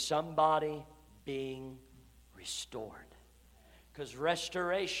versus somebody being restored. Because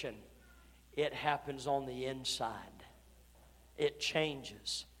restoration, it happens on the inside. It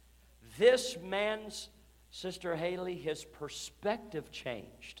changes. This man's, Sister Haley, his perspective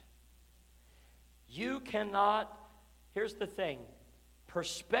changed. You cannot, here's the thing,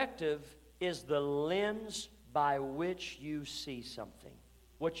 perspective is the lens by which you see something,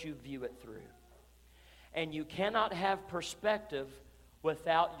 what you view it through. And you cannot have perspective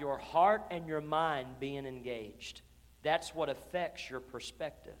without your heart and your mind being engaged. That's what affects your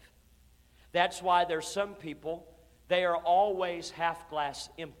perspective. That's why there's some people, they are always half glass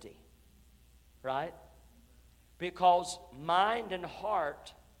empty, right? Because mind and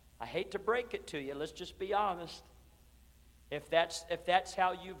heart, I hate to break it to you, let's just be honest. If that's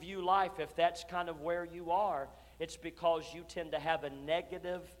how you view life, if that's kind of where you are, it's because you tend to have a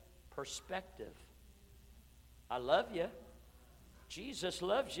negative perspective. I love you. Jesus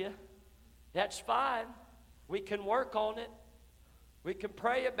loves you. That's fine. We can work on it. We can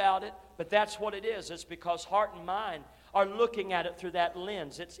pray about it, but that's what it is. It's because heart and mind are looking at it through that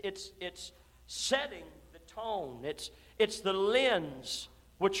lens. It's setting the tone. It's the lens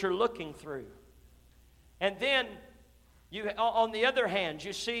which you're looking through. And then you, on the other hand,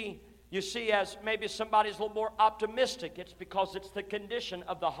 you see as maybe somebody's a little more optimistic. It's because it's the condition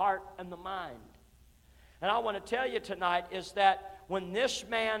of the heart and the mind. And I want to tell you tonight is that when this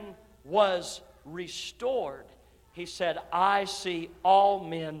man was restored, he said, I see all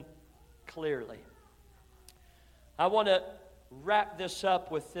men clearly. I want to wrap this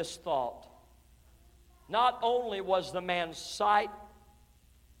up with this thought. Not only was the man's sight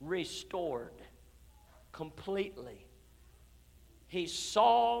restored completely, he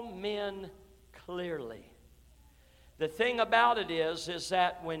saw men clearly. The thing about it is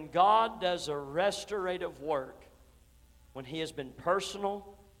that when God does a restorative work, when He has been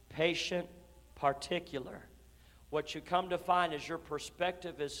personal, patient, particular, what you come to find is your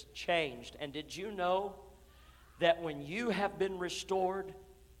perspective is changed. And did you know that when you have been restored,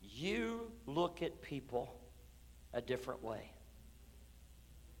 you look at people a different way?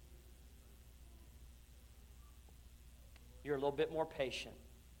 You're a little bit more patient.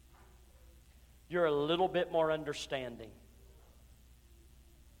 You're a little bit more understanding.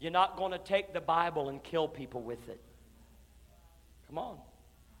 You're not going to take the Bible and kill people with it. Come on.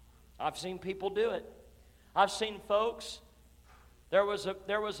 I've seen people do it. I've seen folks. There was a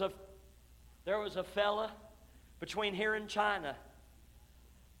fella between here and China.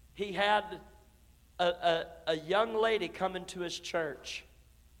 He had a young lady come into his church,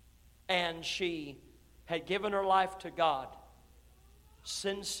 and she had given her life to God.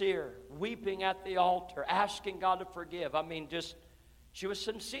 Sincere, weeping at the altar, asking God to forgive. I mean, she was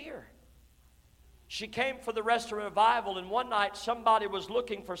sincere. She came for the rest of the revival, and one night somebody was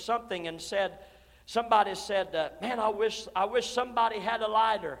looking for something and somebody said, man, I wish somebody had a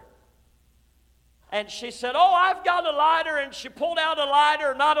lighter. And she said, oh, I've got a lighter. And she pulled out a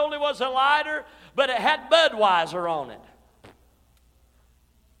lighter. Not only was it a lighter, but it had Budweiser on it.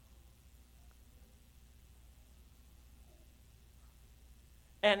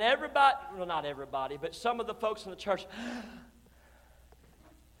 And everybody, well, not everybody, but some of the folks in the church,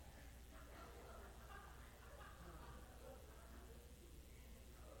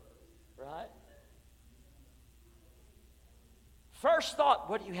 right? First thought,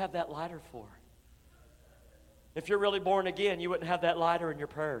 what do you have that lighter for? If you're really born again, you wouldn't have that lighter in your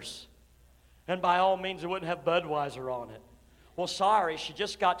purse. And by all means, it wouldn't have Budweiser on it. Well, sorry, she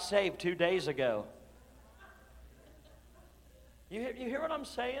just got saved 2 days ago. You hear what I'm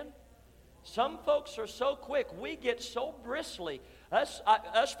saying? Some folks are so quick. We get so bristly. Us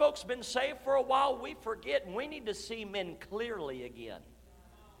folks been saved for a while, we forget, and we need to see men clearly again.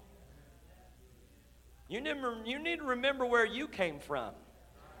 You need to remember where you came from.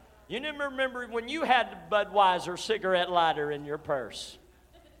 You need to remember when you had a Budweiser cigarette lighter in your purse.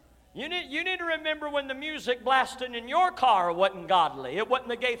 You need to remember when the music blasting in your car wasn't godly. It wasn't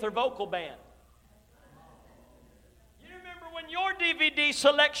the Gaither Vocal Band. You remember when your DVD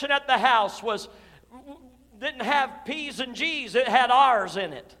selection at the house didn't have P's and G's. It had R's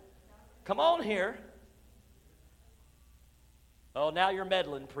in it. Come on here. Oh, now you're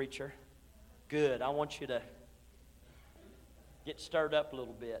meddling, preacher. Good. I want you to get stirred up a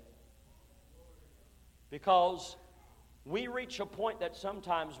little bit. Because we reach a point that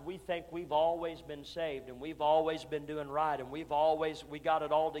sometimes we think we've always been saved and we've always been doing right and we got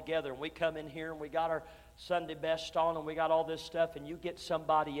it all together, and we come in here and we got our Sunday best on and we got all this stuff, and you get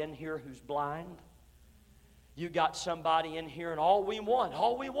somebody in here who's blind. You got somebody in here, and all we want,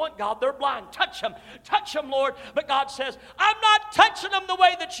 God, they're blind. Touch them, Lord. But God says, I'm not touching them the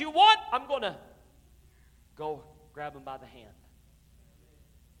way that you want. I'm going to go grab them by the hand.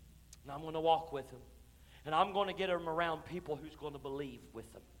 And I'm going to walk with them. And I'm going to get them around people who's going to believe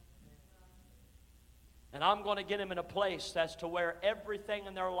with them. And I'm going to get them in a place as to where everything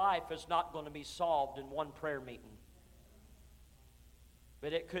in their life is not going to be solved in one prayer meeting.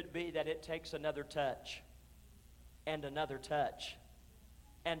 But it could be that it takes another touch. And another touch,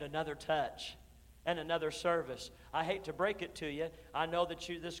 and another touch, and another service. I hate to break it to you. I know that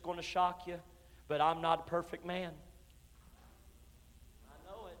this is going to shock you, but I'm not a perfect man. I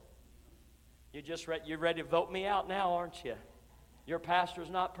know it. You're ready to vote me out now, aren't you? Your pastor's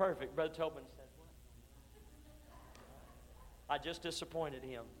not perfect. Brother Tobin said what? I just disappointed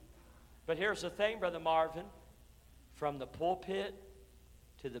him. But here's the thing, Brother Marvin. From the pulpit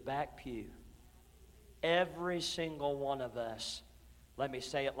to the back pew, every single one of us, let me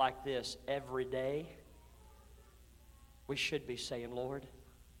say it like this, every day, we should be saying, Lord,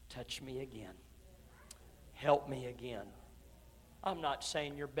 touch me again. Help me again. I'm not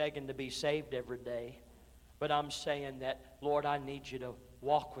saying you're begging to be saved every day, but I'm saying that, Lord, I need you to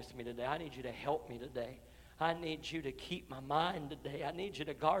walk with me today. I need you to help me today. I need you to keep my mind today. I need you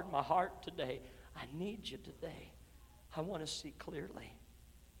to guard my heart today. I need you today. I want to see clearly.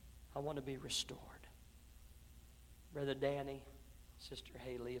 I want to be restored. Brother Danny, Sister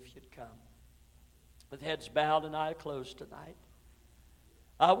Haley, if you'd come. With heads bowed and eyes closed tonight,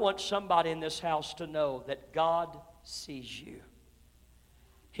 I want somebody in this house to know that God sees you.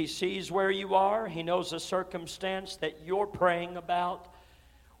 He sees where you are. He knows the circumstance that you're praying about,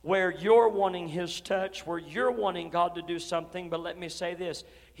 where you're wanting His touch, where you're wanting God to do something. But let me say this,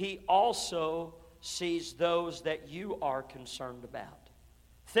 He also sees those that you are concerned about.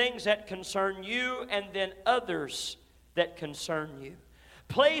 Things that concern you, and then others that concern you.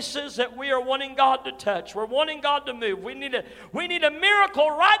 Places that we are wanting God to touch. We're wanting God to move. We need a miracle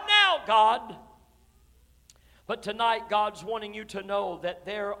right now, God. But tonight, God's wanting you to know that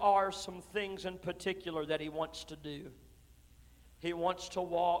there are some things in particular that He wants to do. He wants to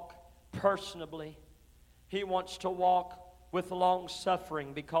walk personably. He wants to walk with long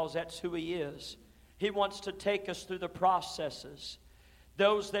suffering because that's who He is. He wants to take us through the processes.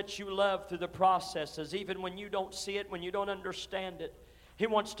 Those that you love through the processes, even when you don't see it, when you don't understand it. He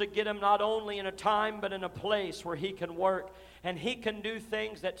wants to get them not only in a time but in a place where He can work. And He can do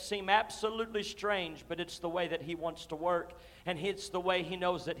things that seem absolutely strange, but it's the way that He wants to work. And it's the way He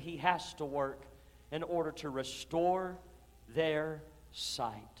knows that He has to work in order to restore their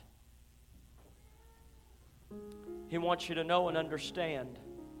sight. He wants you to know and understand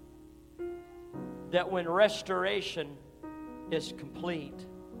that when restoration is complete,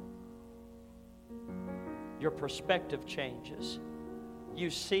 your perspective changes. You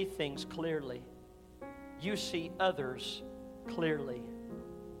see things clearly. You see others clearly.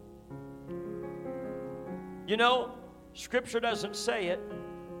 You know, Scripture doesn't say it,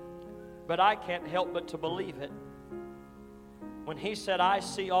 but I can't help but to believe it. When He said, I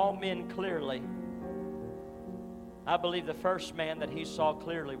see all men clearly, I believe the first man that He saw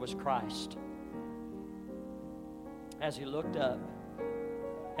clearly was Christ. As He looked up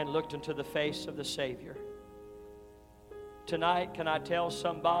and looked into the face of the Savior. Tonight, can I tell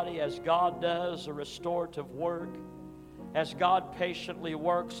somebody, as God does a restorative work, as God patiently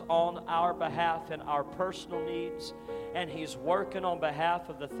works on our behalf and our personal needs, and He's working on behalf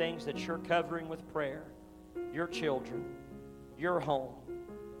of the things that you're covering with prayer, your children, your home,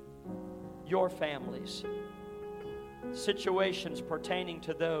 your families, situations pertaining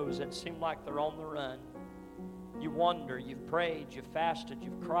to those that seem like they're on the run. You wonder, you've prayed, you've fasted,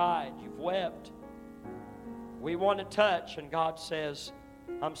 you've cried, you've wept. We want to touch, and God says,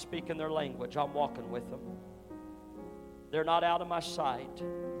 I'm speaking their language. I'm walking with them. They're not out of my sight.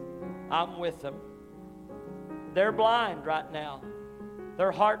 I'm with them. They're blind right now.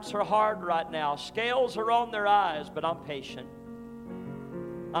 Their hearts are hard right now. Scales are on their eyes, but I'm patient.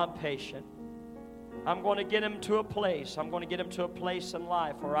 I'm patient. I'm going to get them to a place. I'm going to get them to a place in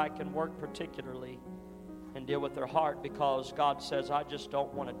life where I can work particularly and deal with their heart, because God says, I just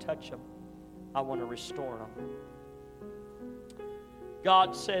don't want to touch them. I want to restore them.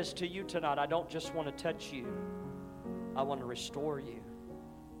 God says to you tonight, I don't just want to touch you. I want to restore you.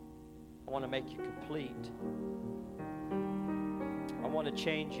 I want to make you complete. I want to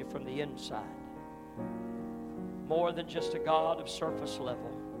change you from the inside. More than just a God of surface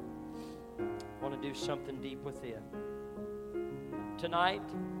level. I want to do something deep within. Tonight,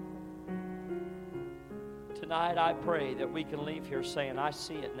 I pray that we can leave here saying, I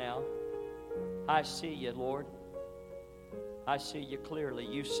see it now. I see you, Lord. I see you clearly.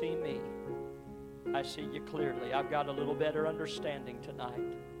 You see me. I see you clearly. I've got a little better understanding tonight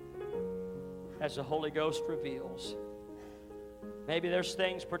as the Holy Ghost reveals. Maybe there's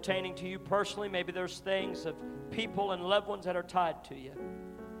things pertaining to you personally. Maybe there's things of people and loved ones that are tied to you.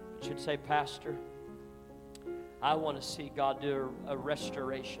 But you'd say, Pastor, I want to see God do a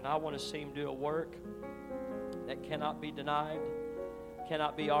restoration. I want to see Him do a work that cannot be denied,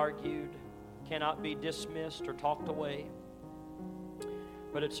 cannot be argued, cannot be dismissed or talked away.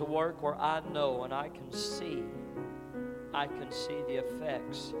 But it's a work where I know and I can see the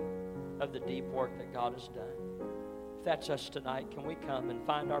effects of the deep work that God has done. If that's us tonight, can we come and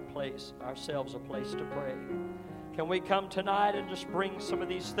find ourselves a place to pray? Can we come tonight and just bring some of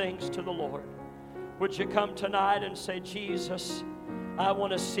these things to the Lord? Would you come tonight and say, Jesus, I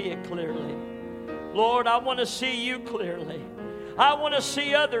want to see it clearly. Lord, I want to see you clearly. I want to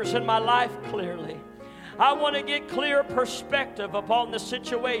see others in my life clearly. I want to get clear perspective upon the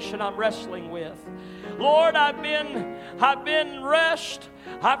situation I'm wrestling with. Lord, I've been rushed.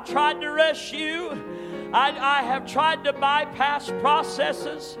 I've tried to rush you. I have tried to bypass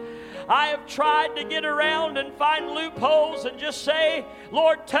processes. I have tried to get around and find loopholes and just say,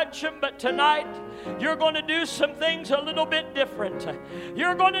 Lord, touch them. But tonight, you're going to do some things a little bit different.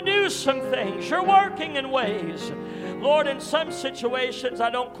 You're going to do some things. You're working in ways. Lord, in some situations, I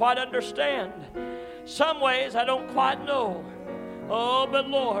don't quite understand. Some ways, I don't quite know. Oh, but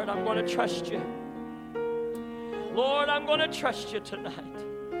Lord, I'm going to trust you. Lord, I'm going to trust you tonight.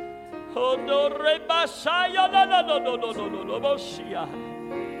 Lord,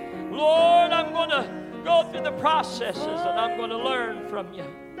 I'm going to go through the processes and I'm going to learn from you.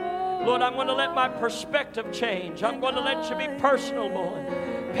 Lord, I'm going to let my perspective change. I'm going to let you be personable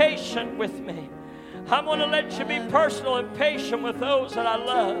and patient with me. I'm going to let you be personal and patient with those that I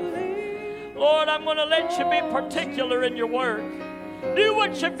love. Lord, I'm going to let you be particular in your work. Do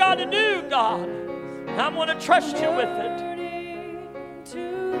what you've got to do, God. I'm going to trust you with it.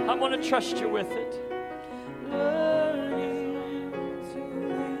 I'm going to trust you with it. love.